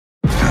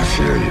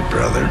feel you,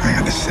 brother. I'm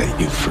gonna set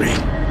you free.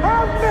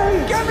 Help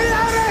me! Get me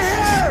out of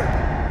here!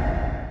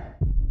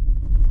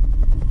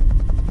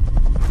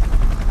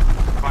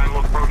 Final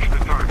approach to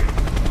target.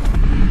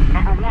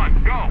 Number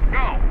 1, go!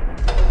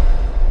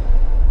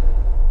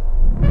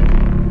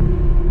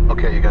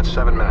 Okay, you got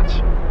 7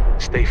 minutes.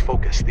 Stay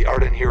focused. The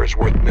art in here is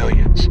worth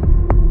millions.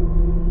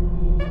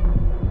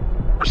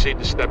 Proceed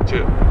to step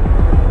 2.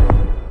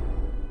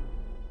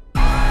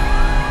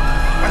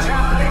 What's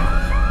happening?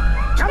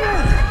 Come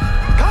in!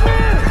 Come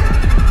in!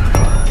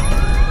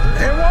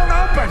 It won't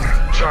open!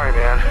 Sorry,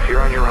 man.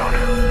 You're on your own.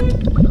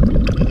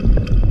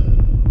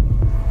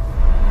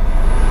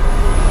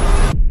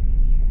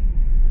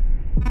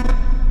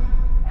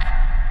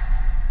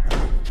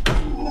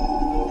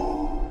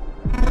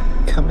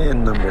 Come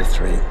in, number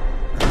 3.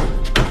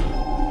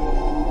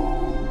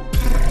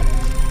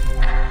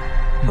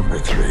 Number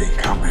 3,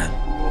 come in.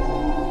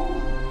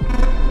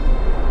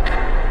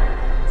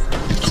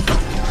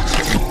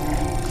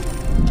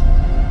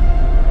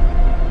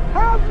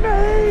 Help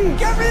me!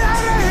 Get me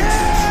out of here!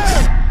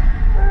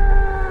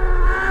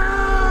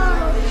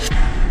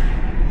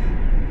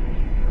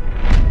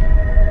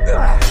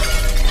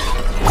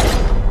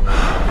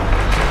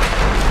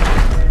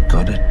 Go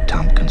to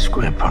Tompkins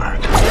Square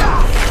Park.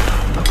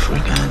 Look for a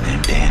guy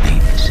named Danny.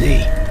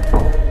 See?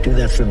 Do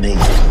that for me.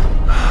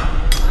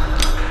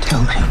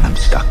 Tell him I'm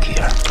stuck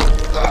here.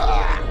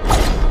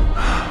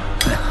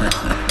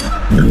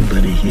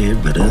 Nobody here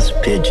but us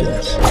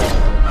pigeons.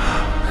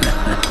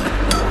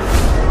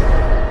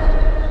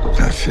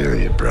 I feel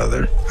you,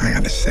 brother. I'm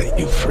gonna set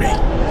you free.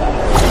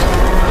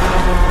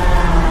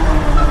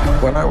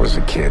 When I was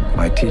a kid,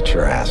 my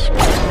teacher asked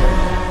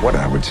what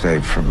I would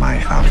save from my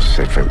house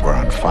if it were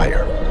on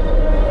fire.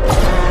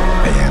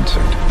 I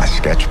answered my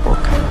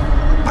sketchbook,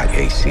 my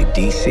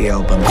AC/DC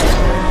album,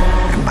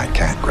 and my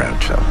cat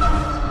Groucho.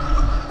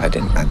 I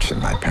didn't mention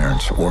my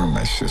parents or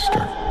my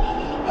sister.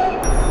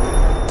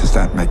 Does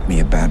that make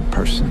me a bad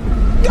person?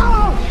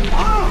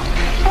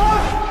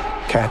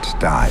 Cats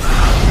die.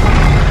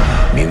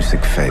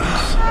 Music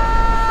fades.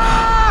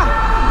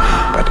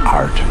 But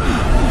art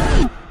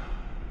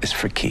is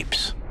for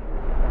keeps.